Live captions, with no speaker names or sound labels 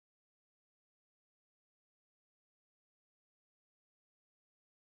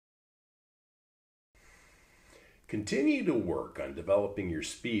Continue to work on developing your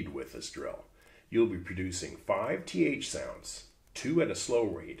speed with this drill. You'll be producing 5 TH sounds, 2 at a slow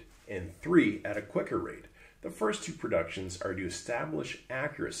rate and 3 at a quicker rate. The first 2 productions are to establish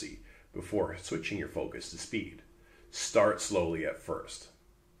accuracy before switching your focus to speed. Start slowly at first.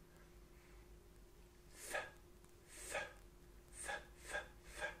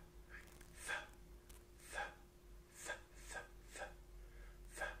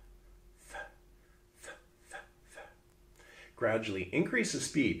 Gradually increase the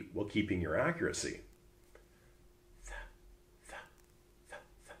speed while keeping your accuracy.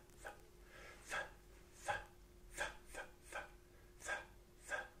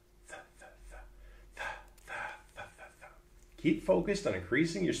 Keep focused on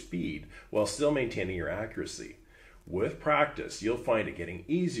increasing your speed while still maintaining your accuracy. With practice, you'll find it getting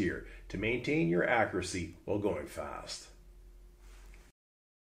easier to maintain your accuracy while going fast.